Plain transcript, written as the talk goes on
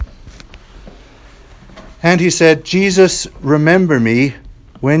And he said, Jesus, remember me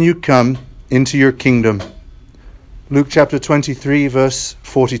when you come into your kingdom. Luke chapter 23, verse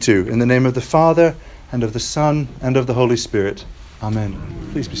 42. In the name of the Father, and of the Son, and of the Holy Spirit. Amen.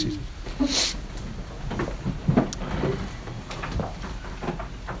 Please be seated.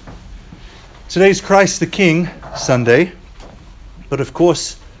 Today's Christ the King Sunday, but of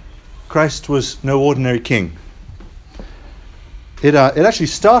course, Christ was no ordinary king. It actually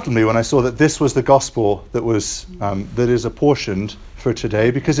startled me when I saw that this was the gospel that is apportioned for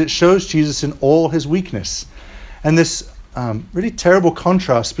today, because it shows Jesus in all his weakness. And this really terrible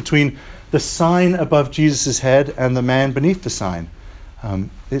contrast between the sign above Jesus' head and the man beneath the sign.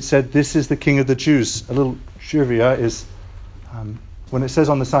 It said, "This is the King of the Jews." A little trivia is, when it says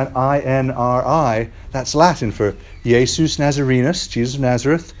on the sign INRI, that's Latin for Jesus Nazarenus, Jesus of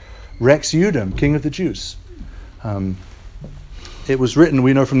Nazareth, Rex Iudum, King of the Jews. It was written,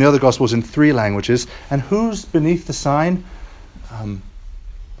 we know from the other Gospels, in 3 languages. And who's beneath the sign?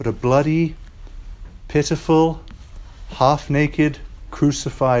 But a bloody, pitiful, half-naked,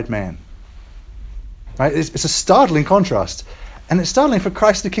 crucified man. Right? It's a startling contrast. And it's startling for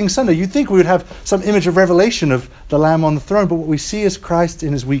Christ the King Sunday. You'd think we would have some image of revelation of the Lamb on the throne, but what we see is Christ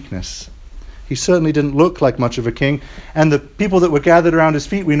in his weakness. He certainly didn't look like much of a king. And the people that were gathered around his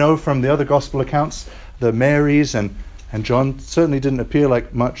feet, we know from the other Gospel accounts, the Marys and John, certainly didn't appear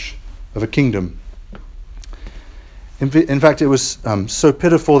like much of a kingdom. In fact, it was so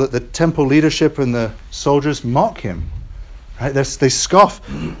pitiful that the temple leadership and the soldiers mock him. Right? They scoff.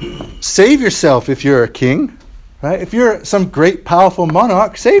 Save yourself if you're a king. Right? If you're some great, powerful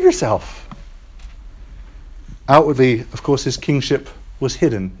monarch, save yourself. Outwardly, of course, his kingship was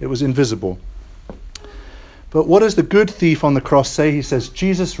hidden. It was invisible. But what does the good thief on the cross say? He says,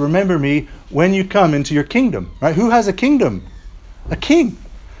 Jesus, remember me when you come into your kingdom. Right? Who has a kingdom? A king.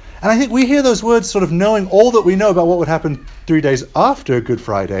 And I think we hear those words sort of knowing all that we know about what would happen 3 days after Good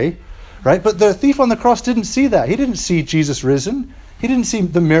Friday. Right? But the thief on the cross didn't see that. He didn't see Jesus risen. He didn't see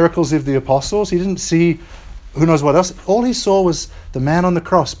the miracles of the apostles. He didn't see who knows what else. All he saw was the man on the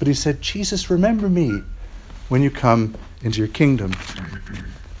cross. But he said, Jesus, remember me when you come into your kingdom.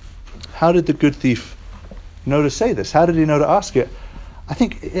 How did the good thief know to say this? How did he know to ask it? I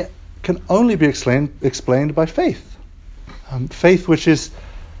think it can only be explained by faith. Faith which is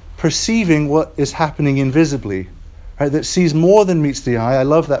perceiving what is happening invisibly, right? That sees more than meets the eye. I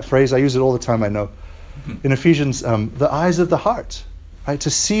love that phrase. I use it all the time, I know. In Ephesians, the eyes of the heart, right?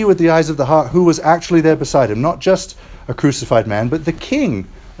 To see with the eyes of the heart who was actually there beside him. Not just a crucified man, but the King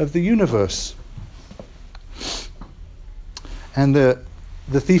of the universe. And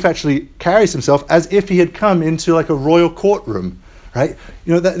the thief actually carries himself as if he had come into like a royal courtroom, right?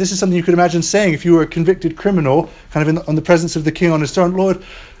 You know, this is something you could imagine saying if you were a convicted criminal, kind of on the presence of the king on his throne. Lord,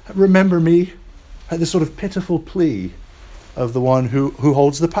 remember me. Right? This sort of pitiful plea of the one who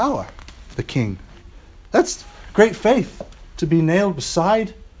holds the power, the king. That's great faith, to be nailed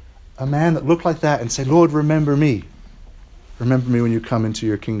beside a man that looked like that and say, Lord, remember me. Remember me when you come into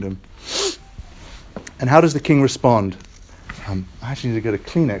your kingdom. And how does the king respond? I actually need to get a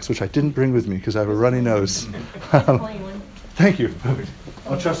Kleenex, which I didn't bring with me because I have a runny nose. Thank you. Perfect.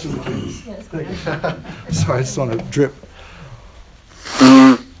 I'll trust you with the Kleenex. Yes, thank you. Sorry, I just want to drip.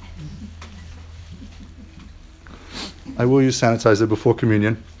 I will use sanitizer before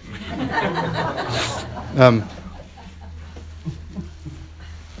communion.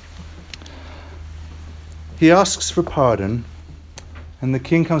 He asks for pardon, and the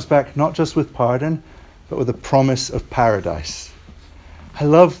king comes back not just with pardon, but with a promise of paradise. I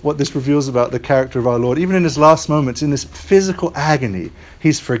love what this reveals about the character of our Lord. Even in his last moments, in this physical agony,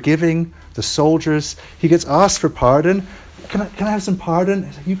 he's forgiving the soldiers. He gets asked for pardon. Can I have some pardon?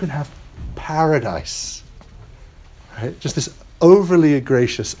 He's like, you can have paradise. Right? Just this overly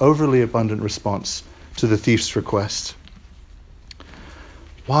gracious, overly abundant response to the thief's request.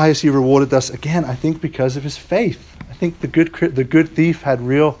 Why is he rewarded thus? Again, I think because of his faith. I think the good thief had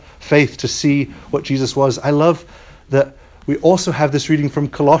real faith to see what Jesus was. I love that we also have this reading from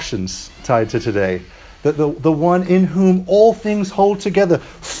Colossians tied to today. That the one in whom all things hold together,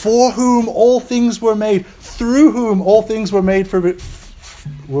 for whom all things were made, through whom all things were made, through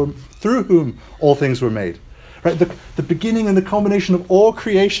whom all things were made. Right? The beginning and the culmination of all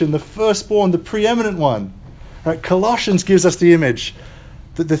creation, the firstborn, the preeminent one. Right? Colossians gives us the image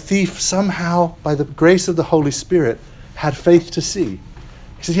that the thief somehow, by the grace of the Holy Spirit, had faith to see.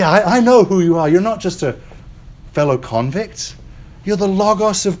 He says, yeah, I know who you are. You're not just a fellow convict. You're the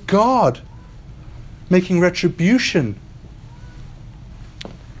Logos of God, making retribution.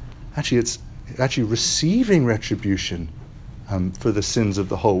 Actually, it's receiving retribution for the sins of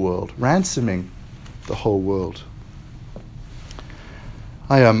the whole world. Ransoming the whole world.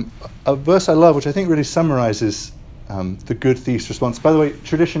 A verse I love, which I think really summarizes the good thief's response. By the way,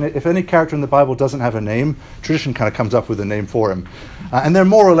 tradition, if any character in the Bible doesn't have a name, tradition kind of comes up with a name for him. And they're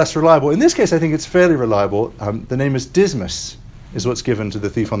more or less reliable. In this case, I think it's fairly reliable. The name is Dismas, is what's given to the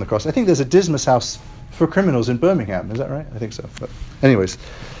thief on the cross. I think there's a Dismas house for criminals in Birmingham. Is that right? I think so. But anyways,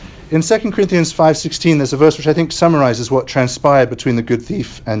 in 2 Corinthians 5:16, there's a verse which I think summarizes what transpired between the good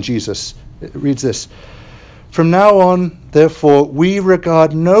thief and Jesus. It reads this: "From now on, therefore, we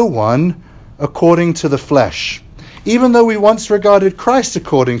regard no one according to the flesh. Even though we once regarded Christ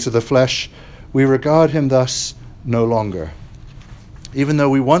according to the flesh, we regard him thus no longer." Even though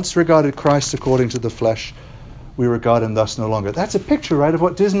we once regarded Christ according to the flesh, we regard him thus no longer. That's a picture, right, of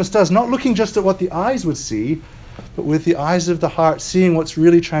what Dismas does. Not looking just at what the eyes would see, but with the eyes of the heart, seeing what's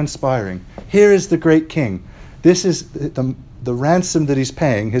really transpiring. Here is the great king. This is the ransom that he's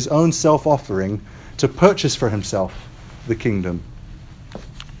paying, his own self-offering, to purchase for himself the kingdom.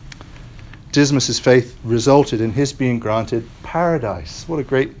 Dismas's faith resulted in his being granted paradise. What a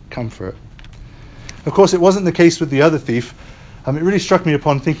great comfort. Of course, it wasn't the case with the other thief. It really struck me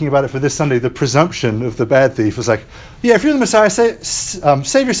upon thinking about it for this Sunday, the presumption of the bad thief was like, yeah, if you're the Messiah,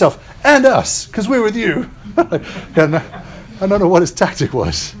 save yourself and us, because we're with you. And I don't know what his tactic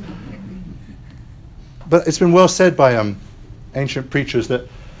was. But it's been well said by ancient preachers that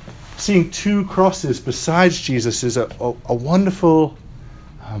seeing two crosses besides Jesus is a wonderful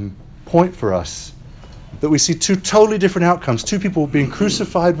point for us. That we see two totally different outcomes. Two people being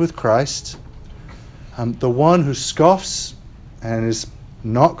crucified with Christ. The one who scoffs and is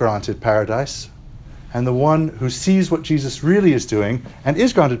not granted paradise, and the one who sees what Jesus really is doing and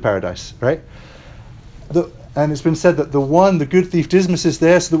is granted paradise, right? And it's been said that the good thief Dismas is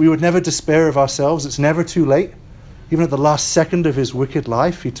there so that we would never despair of ourselves. It's never too late. Even at the last second of his wicked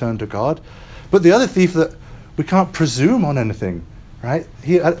life, he turned to God. But the other thief, that we can't presume on anything, right?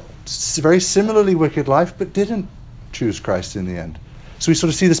 He had a very similarly wicked life, but didn't choose Christ in the end. So we sort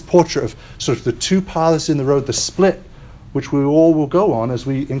of see this portrait of sort of the two paths in the road, the split, which we all will go on as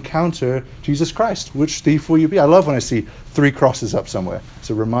we encounter Jesus Christ. Which thief will you be? I love when I see 3 crosses up somewhere. It's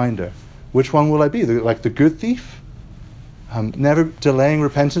a reminder. Which one will I be? Like the good thief? Never delaying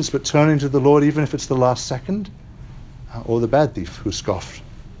repentance, but turning to the Lord even if it's the last second? Or the bad thief who scoffed?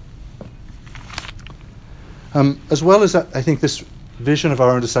 As well as that, I think this vision of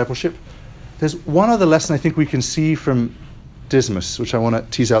our own discipleship, there's one other lesson I think we can see from Dismas, which I want to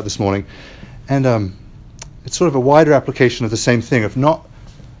tease out this morning. And it's sort of a wider application of the same thing,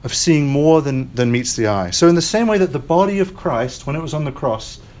 of seeing more than meets the eye. So in the same way that the body of Christ, when it was on the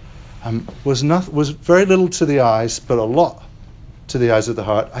cross, was very little to the eyes, but a lot to the eyes of the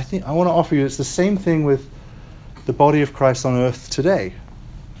heart, I want to offer you, it's the same thing with the body of Christ on earth today,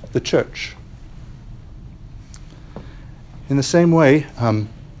 the church. In the same way,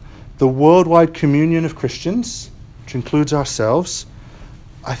 the worldwide communion of Christians, which includes ourselves,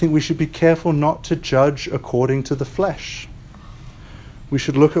 I think we should be careful not to judge according to the flesh. We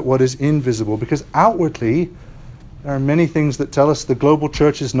should look at what is invisible, because outwardly there are many things that tell us the global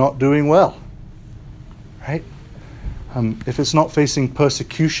church is not doing well. Right? If it's not facing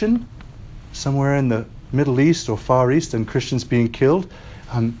persecution somewhere in the Middle East or Far East and Christians being killed,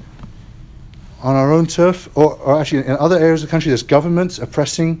 on our own turf, or actually in other areas of the country, there's governments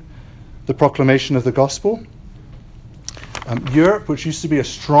oppressing the proclamation of the gospel. Europe, which used to be a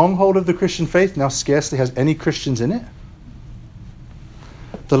stronghold of the Christian faith, now scarcely has any Christians in it.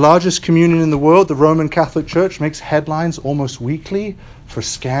 The largest communion in the world, the Roman Catholic Church, makes headlines almost weekly for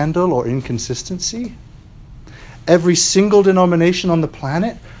scandal or inconsistency. Every single denomination on the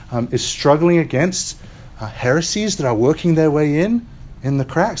planet is struggling against heresies that are working their way in the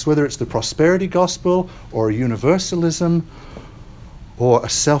cracks, whether it's the prosperity gospel or universalism or a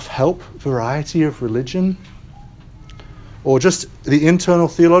self-help variety of religion, or just the internal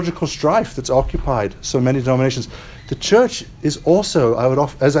theological strife that's occupied so many denominations. The church is also,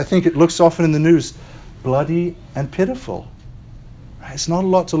 as I think it looks often in the news, bloody and pitiful. Right? It's not a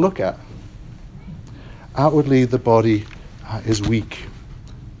lot to look at. Outwardly, the body is weak.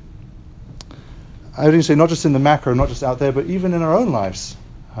 I would say not just in the macro, not just out there, but even in our own lives.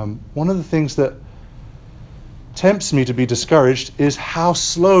 One of the things that tempts me to be discouraged is how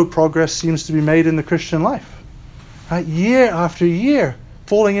slow progress seems to be made in the Christian life. Right? Year after year,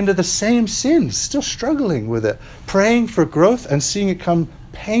 falling into the same sins, still struggling with it, praying for growth and seeing it come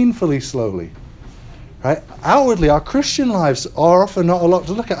painfully slowly. Right? Outwardly, our Christian lives are often not a lot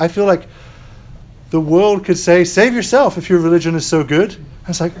to look at. I feel like the world could say, save yourself if your religion is so good. And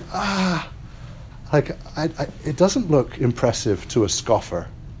it's like, it doesn't look impressive to a scoffer.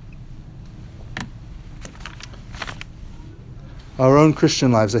 our own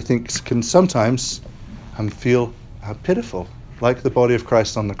Christian lives, I think, can sometimes feel pitiful, like the body of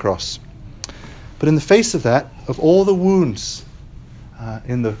Christ on the cross. But in the face of that, of all the wounds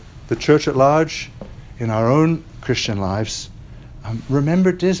in the church at large, in our own Christian lives,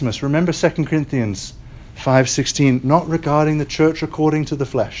 remember Dismas, remember 2 Corinthians 5:16, not regarding the church according to the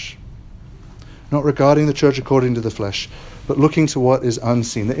flesh. Not regarding the church according to the flesh, but looking to what is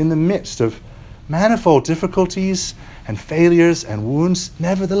unseen. That in the midst of manifold difficulties and failures and wounds,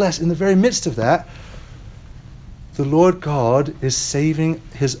 nevertheless, in the very midst of that, the Lord God is saving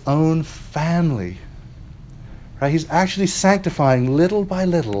his own family. Right? He's actually sanctifying little by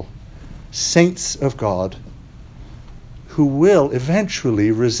little saints of God who will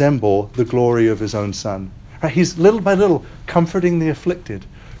eventually resemble the glory of his own Son. Right? He's little by little comforting the afflicted,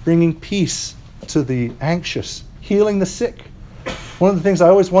 bringing peace to the anxious, healing the sick. One of the things I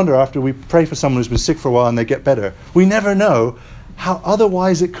always wonder after we pray for someone who's been sick for a while and they get better, we never know how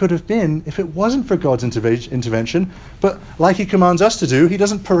otherwise it could have been if it wasn't for God's intervention. But like he commands us to do, he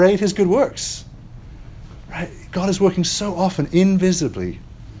doesn't parade his good works. Right? God is working so often invisibly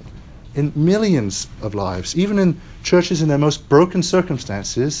in millions of lives, even in churches in their most broken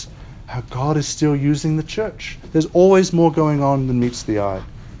circumstances, how God is still using the church. There's always more going on than meets the eye.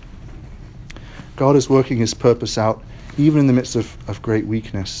 God is working his purpose out even in the midst of great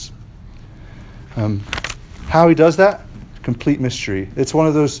weakness. How he does that? Complete mystery. It's one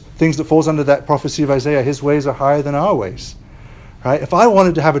of those things that falls under that prophecy of Isaiah. His ways are higher than our ways. Right? If I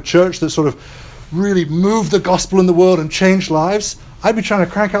wanted to have a church that sort of really moved the gospel in the world and changed lives, I'd be trying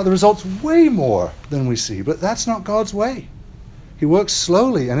to crank out the results way more than we see. But that's not God's way. He works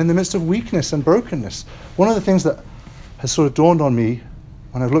slowly and in the midst of weakness and brokenness. One of the things that has sort of dawned on me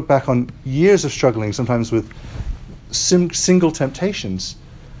when I've looked back on years of struggling, sometimes with single temptations,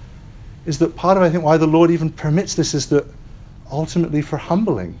 is that part of, I think, why the Lord even permits this is that ultimately for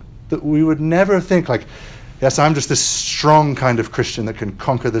humbling. That we would never think like, yes, I'm just this strong kind of Christian that can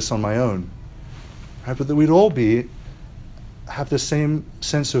conquer this on my own. Right? But that we'd all have the same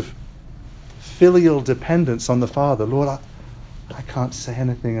sense of filial dependence on the Father. Lord, I can't say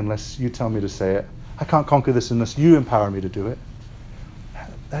anything unless you tell me to say it. I can't conquer this unless you empower me to do it.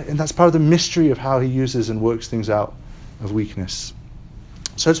 And that's part of the mystery of how he uses and works things out of weakness.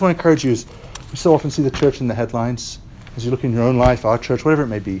 So I just want to encourage you, as we so often see the church in the headlines, as you look in your own life, our church, whatever it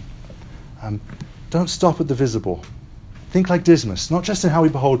may be, don't stop at the visible. Think like Dismas, not just in how we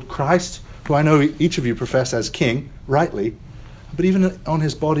behold Christ, who I know each of you profess as King, rightly, but even on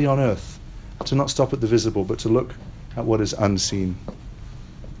his body on earth, to not stop at the visible, but to look at what is unseen.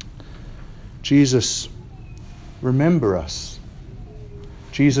 Jesus, remember us.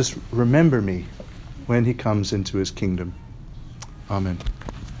 Jesus, remember me when he comes into his kingdom. Amen.